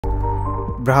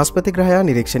බ්‍රහස්පති ග්‍රහයා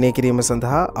නිරීක්ෂණය කිරීම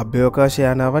සඳහා අභ්‍යවකාශ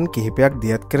යානාවන් කිහිපයක්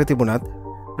දියත් කර තිබුණත්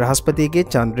බ්‍රහස්පතිගේ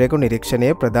චන්ද්‍රයෙකු නිරීක්ෂණය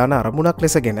ප්‍රධාන අරමුණක්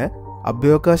ලෙසගෙන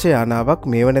අභ්‍යවකාශ යානාවක්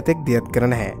මේ වනතෙක් දියත් කර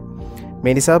නැහැ.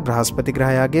 මේ නිසා බ්‍රහස්පති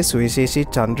ග්‍රහයාගේ සුවිශේෂී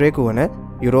චන්ද්‍රයෙකු වන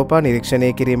යුරෝපා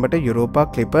නිරීක්ෂණය කිරීමට යුරෝපා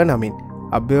ක්ලිපර් නමින්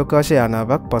අභ්‍යවකාශ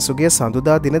යානාවක් පසුගිය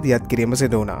සඳුදා දින දියත් කිරීම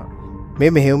සිදු වුණා.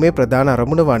 මේ මෙහෙයුමේ ප්‍රධාන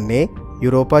අරමුණ වන්නේ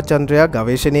යුරෝපා චන්ද්‍රයා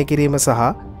ගවේෂණය කිරීම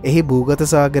සහ එහි භූගත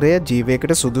සාගරය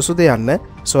ජීවයකට සුදුසුද යන්න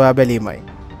සොයා බැලීමයි.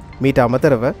 මීට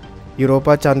අමතරව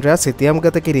යුරෝපා චන්ද්‍රයා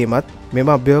සිතියම්ගත කිරීමත් මෙම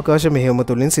අභ්‍යවකාශ මෙහෙයුම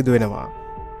තුළින් සිදුවෙනවා.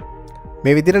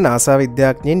 මේ විදිහට නාසා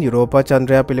විද්‍යාඥයින් යුරෝපා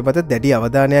චන්ද්‍රයා පිළිබඳ දැඩි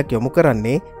අවධානයක් යොමු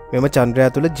කරන්නේ මෙම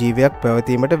චන්ද්‍රයා තුළ ජීවයක්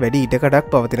පැවතීමට වැඩි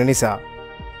ඉඩකඩක් පවතින නිසා.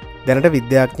 දැනට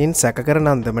විද්‍යාඥයින් සැක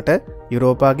කරන අන්දමට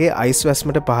යුරෝපාගේ අයිස්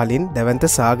වැස්මට පහළින් දැවැන්ත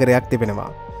සාගරයක්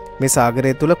තිබෙනවා. මේ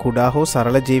සාගරය තුළ කුඩා හෝ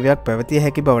සරල ජීවයක් පැවතිය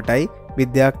හැකි බවටයි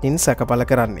විද්‍යාඥයින් සැකපල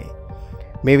කරන්නේ.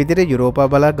 මේ විදිහට යුරෝපා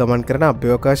බලා ගමන් කරන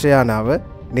අභ්‍යවකාශ යානාව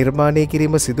නිර්මාණය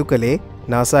කිරීම සිදු කළේ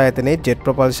නාසා ආයතනයේ ජෙට්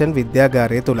ප්‍රොපල්ෂන්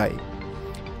විද්‍යාගාරය තුලයි.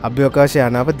 අභ්‍යවකාශ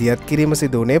යානාව දියත් කිරීම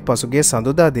සිදු වුණේ පසුගිය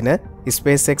සඳුදා දින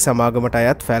SpaceX සමාගමට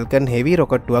අයත් Falcon Heavy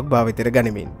රොකට්ටුවක් භාවිතයට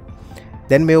ගනිමින්.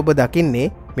 දැන් මේ ඔබ දකින්නේ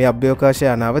මේ අභ්‍යවකාශ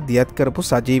යානාව දියත් කරපු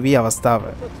සජීවී අවස්ථාව.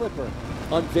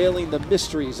 Unveiling the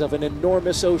mysteries of an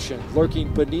enormous ocean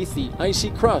lurking beneath the icy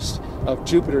crust of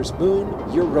Jupiter's moon,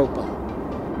 Europa.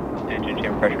 Engine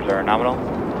chamber pressures are nominal.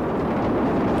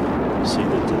 See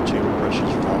that the chamber pressures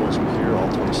are nominal from here. All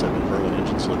 27 Merlin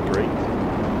engines look great.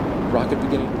 Rocket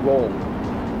beginning to roll.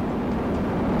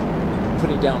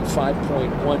 Putting down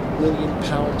 5.1 million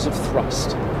pounds of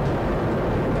thrust.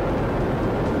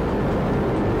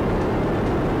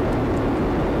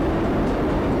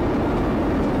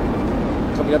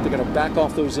 Coming up, they're going to back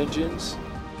off those engines.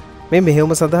 මේ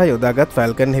මෙහෙයුම සඳහා යොදාගත්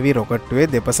Falcon Heavy රොකට්ටුවේ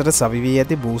දෙපසට සවිවී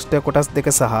ඇති booster කොටස් දෙක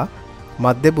සහ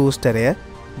මධ්‍ය බූස්ටරය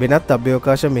වෙනත්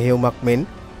අභ්‍යවකාශ මෙහෙයුමක් මෙන්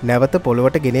නැවත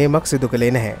පොළොවට ගෙනීමක් සිදු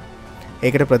කළේ නැහැ.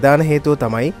 ඒකට ප්‍රධාන හේතුව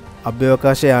තමයි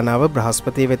අභ්‍යවකාශ යානාව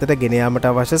බ්‍රහස්පතිය වෙතට ගෙන යාමට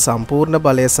අවශ්‍ය සම්පූර්ණ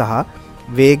බලය සහ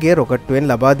වේගය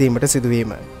රොකට්ටුවෙන් ලබා දීමට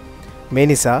සිදුවීම. මේ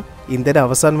නිසා ඉන්ධන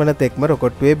අවසන් වන තෙක්ම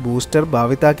රොකට්ටුවේ බූස්ටර්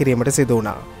භාවිතා කිරීමට සිදු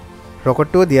වුණා.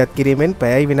 රොකට්ටුව දියත් කිරීමෙන්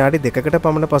පැයයි විනාඩි 2කට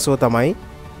පමණ පසුව තමයි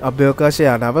අභ්‍යවකාශ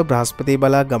යානාව බ්‍රහස්පතිය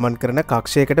බලා ගමන් කරන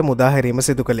කක්ෂයකට මුදා හැරීම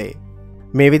සිදු කළේ.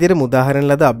 මේ විදිහට මුදා හැරෙන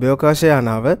ලද අභ්‍යවකාශ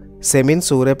යානාව සෙමින්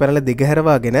සූර්ය පැනල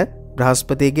දිගහැරවාගෙන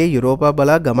බ්‍රහස්පතියගේ යුරෝපා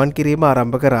බලා ගමන් කිරීම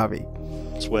ආරම්භ කරાવી.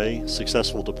 Way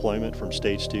successful deployment from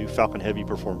stage 2. Falcon Heavy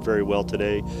performed very well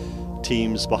today.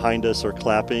 Teams behind us are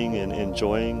clapping and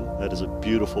enjoying. That is a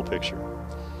beautiful picture.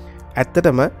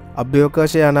 ඇත්තටම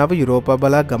අභ්‍යවකාශ යානාව යුරෝපා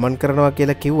බලා ගමන් කරනවා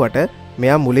කියලා කිව්වට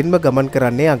මෙයා මුලින්ම ගමන්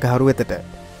කරන්නේ අඟහරු වෙතට.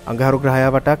 අඟහරු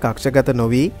ග්‍රහයා වටා කක්ෂගත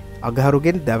නොවි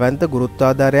අඟහරුගෙන් දැවැන්ත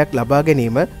ගුරුත්වාධාරයක් ලබා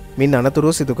ගැනීම මින්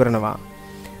අනතුරු සිදු කරනවා.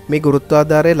 මේ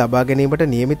ගුරුත්වාධාරය ලබා ගැනීමට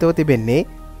නියමිතව තිබෙන්නේ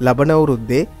ලබන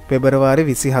අවුරුද්දේ පෙබරවාරි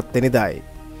 27 වෙනිදායි.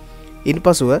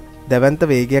 ඉන්පසුව දැවැන්ත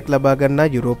වේගයක් ලබා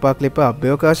ගන්නා යුරෝපා ක්ලිපර්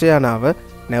අභ්‍යවකාශ යානාව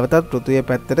නැවතත් පෘථිවිය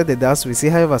පැත්තට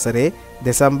 2026 වසරේ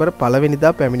දෙසැම්බර් 1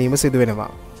 වෙනිදා පැමිණීම සිදු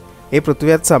වෙනවා. ඒ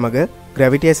පෘථිවියත් සමග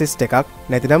ග්‍රැවිටි ඇසිස්ට් එකක්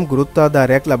නැතිනම්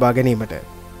ගුරුත්වාධාරයක් ලබා ගැනීමට.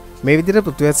 මේ විදිහට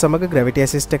පෘථිවියත් සමග ග්‍රැවිටි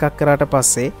ඇසිස්ට් එකක් කරාට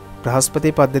පස්සේ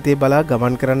බ්‍රහස්පති පද්ධතිය බලා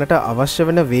ගමන් කරන්නට අවශ්‍ය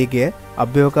වෙන වේගය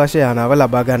අභ්‍යවකාශ යානාව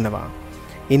ලබා ගන්නවා.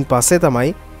 ඉන් පස්සේ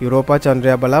තමයි යුරෝපා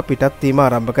චන්ද්‍රයා බලා පිටත් වීම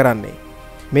ආරම්භ කරන්නේ.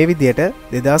 මේ විදියට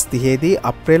 2030 දී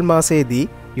අප්‍රේල් මාසයේදී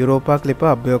යුරෝපා ක්ලිපර්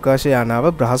අභ්‍යවකාශ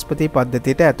යානාව බ්‍රහස්පති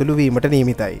පද්ධතියට ඇතුළු වීමට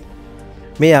නියමිතයි.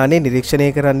 මේ යානය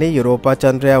නිරීක්ෂණය කරන්නේ යුරෝපා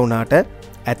චන්ද්‍රයා වුණාට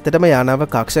ඇත්තටම යානාව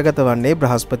කක්ෂගත වන්නේ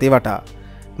බ්‍රහස්පති වටා.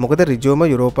 මොකද ඍජුවම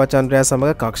යුරෝපා චන්ද්‍රයා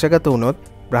සමග කක්ෂගත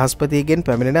වුණොත් බ්‍රහස්පතියෙන්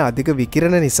පැමිණෙන අධික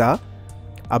විකිරණ නිසා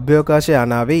අභ්‍යවකාශ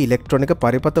යානාවේ ඉලෙක්ට්‍රොනික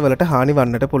පරිපථවලට හානි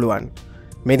වන්නට පුළුවන්.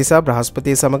 මේ නිසා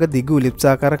බ්‍රහස්පතිය සමග දිගු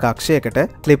ඉලිප්සාකාර කක්ෂයකට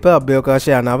ක්ලිපර් අභ්‍යවකාශ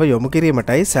යානාව යොමු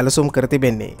කිරීමටයි සැලසුම් කර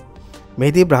තිබෙන්නේ.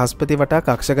 මෙහිදී බ්‍රහස්පති වටා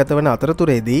කක්ෂගත වන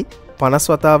අතරතුරේදී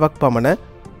 50 වතාවක් පමණ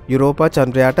යුරෝපා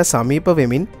චන්ද්‍රයාට සමීප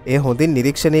වෙමින් එය හොඳින්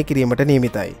නිරීක්ෂණය කිරීමට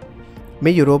නියමිතයි.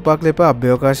 මේ යුරෝපා ක්ලිපර්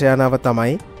අභ්‍යවකාශ යානාව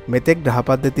තමයි මෙතෙක් ග්‍රහ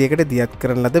පද්ධතියකට දියත්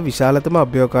කරන ලද විශාලතම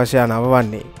අභ්‍යවකාශ යානාව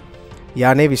වන්නේ.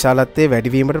 යානයේ විශාලත්වය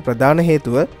වැඩිවීමට ප්‍රධාන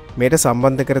හේතුව මේට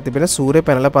සම්බන්ධ කර තිබෙන සූර්ය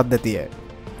පැනල පද්ධතිය.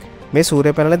 මේ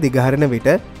සූර්ය පැනල දිගහරින විට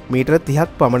මීටර 30ක්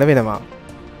පමණ වෙනවා.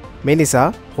 මේ නිසා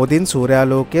හොඳින්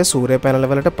සූර්යාලෝකය සූර්ය පැනල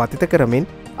වලට පතිත කරමින්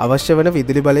අවශ්‍ය වන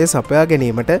විදුලි බලය සපයා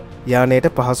ගැනීමට යානයට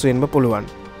පහසුවෙන්ම පුළුවන්.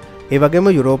 ඒ වගේම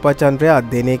යුරෝපා චන්ද්‍රය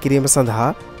අධ්‍යයනය කිරීම සඳහා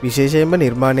විශේෂයෙන්ම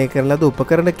නිර්මාණය කරන ලද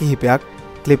උපකරණ කිහිපයක්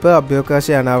ක්ලිපර් අභ්‍යවකාශ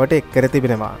යානාවට එක් කර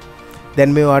තිබෙනවා.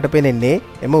 දැන් මේ වාට පෙනෙන්නේ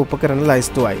එම උපකරණ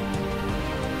ලයිස්තුවයි.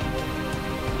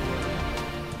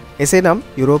 එසේනම්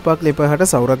යුරෝපා ක්ලිපර් හට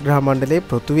සෞරග්‍රහ මණ්ඩලයේ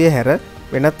පෘථිවිය හැර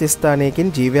වෙනත්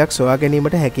ස්ථානයකින් ජීවයක් සොයා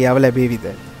ගැනීමට හැකියාව ලැබේවිද?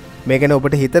 මේ ගැන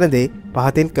ඔබට හිතන දේ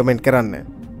පහතින් කමෙන්ට් කරන්න.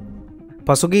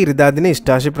 පසුගිය ඉරිදා දින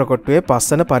ස්ටාර්ෂිප් රොකට්ටුවේ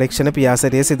පස්වන පරීක්ෂණ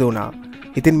පියාසරිය සිදු වුණා.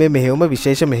 ඉතින් මේ මෙහෙයුම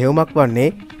විශේෂ මෙහෙයුමක් වන්නේ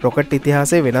රොකට්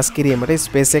ඉතිහාසය වෙනස් කිරීමට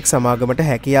SpaceX සමාගමට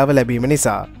හැකියාව ලැබීම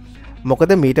නිසා.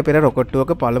 මොකද මීට පෙර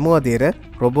රොකට්ටුවක පළමු අදියර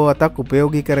රොබෝ අතක්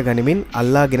උපයෝගී කර ගනිමින්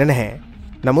අල්ලාගෙන නැහැ.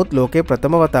 නමුත් ලෝකයේ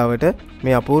ප්‍රථම වතාවට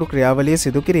මේ අපූර්ව ක්‍රියාවලිය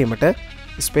සිදු කිරීමට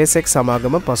SpaceX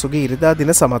සමාගම පසුගිය ඉරිදා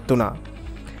දින සමත් වුණා.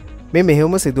 මේ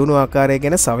මෙහෙයුම සිදුවුණු ආකාරය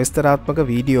ගැන සවිස්තරාත්මක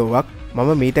වීඩියෝවක්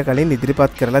මම මීට කලින්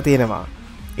ඉදිරිපත් කරලා තියෙනවා.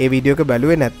 ඒ වීඩියෝ එක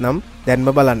බැලුවේ නැත්නම් දැන්ම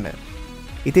බලන්න.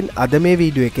 ඉතින් අද මේ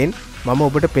වීඩියෝ එකෙන් මම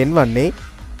ඔබට පෙන්වන්නේ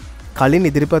කලින්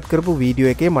ඉදිරිපත් කරපු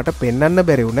වීඩියෝ එකේ මට පෙන්වන්න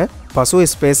බැරි වුණ පසු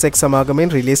SpaceX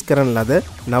සමාගමෙන් රිලීස් කරන ලද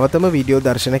නවතම වීඩියෝ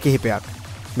දර්ශන කිහිපයක්.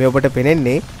 මේ ඔබට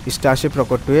පෙනෙන්නේ ස්ටාර්ෂිප්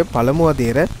රොකට්ටුවේ පළමු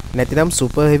අදියර නැතිනම්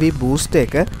සුපර් හෙවි බූස්ට්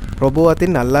එක රොබෝ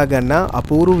අතින් අල්ලා ගන්නා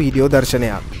අපූර්ව වීඩියෝ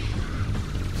දර්ශනයක්.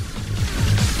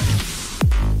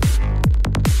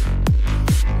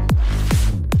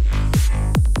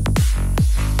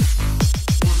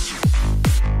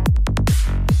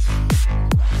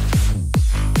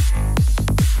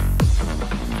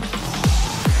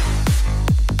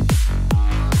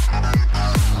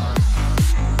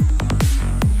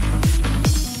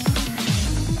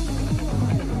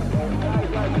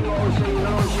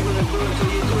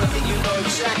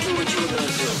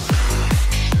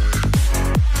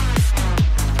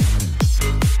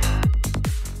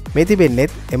 මේ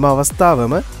තිබෙන්නේත් එම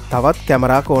අවස්ථාවම තවත්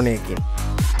කැමරා කෝණයකින්.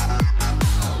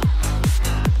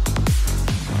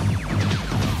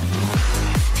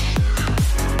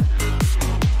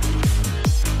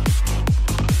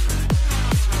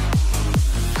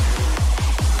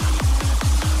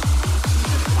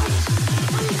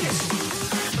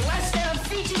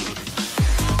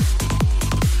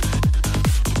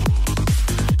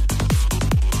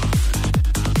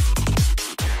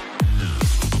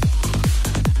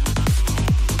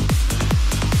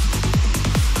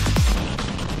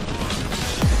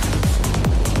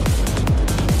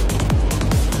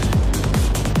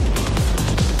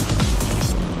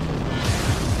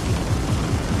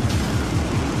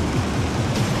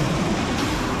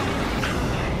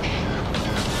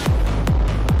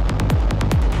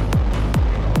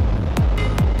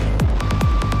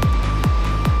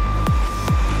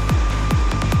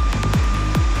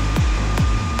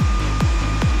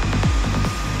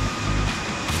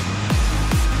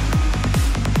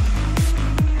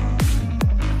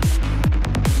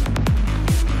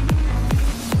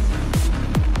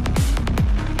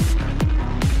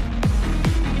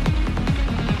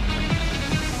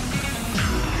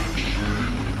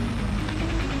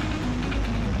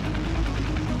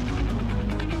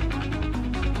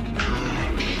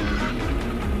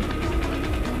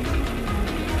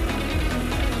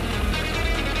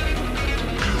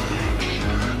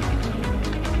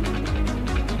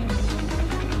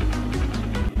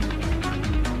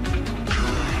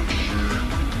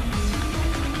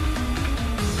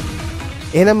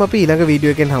 එහෙනම් අපි ඊළඟ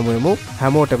වීඩියෝ එකෙන් හමු වෙමු.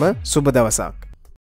 හැමෝටම සුබ දවසක්.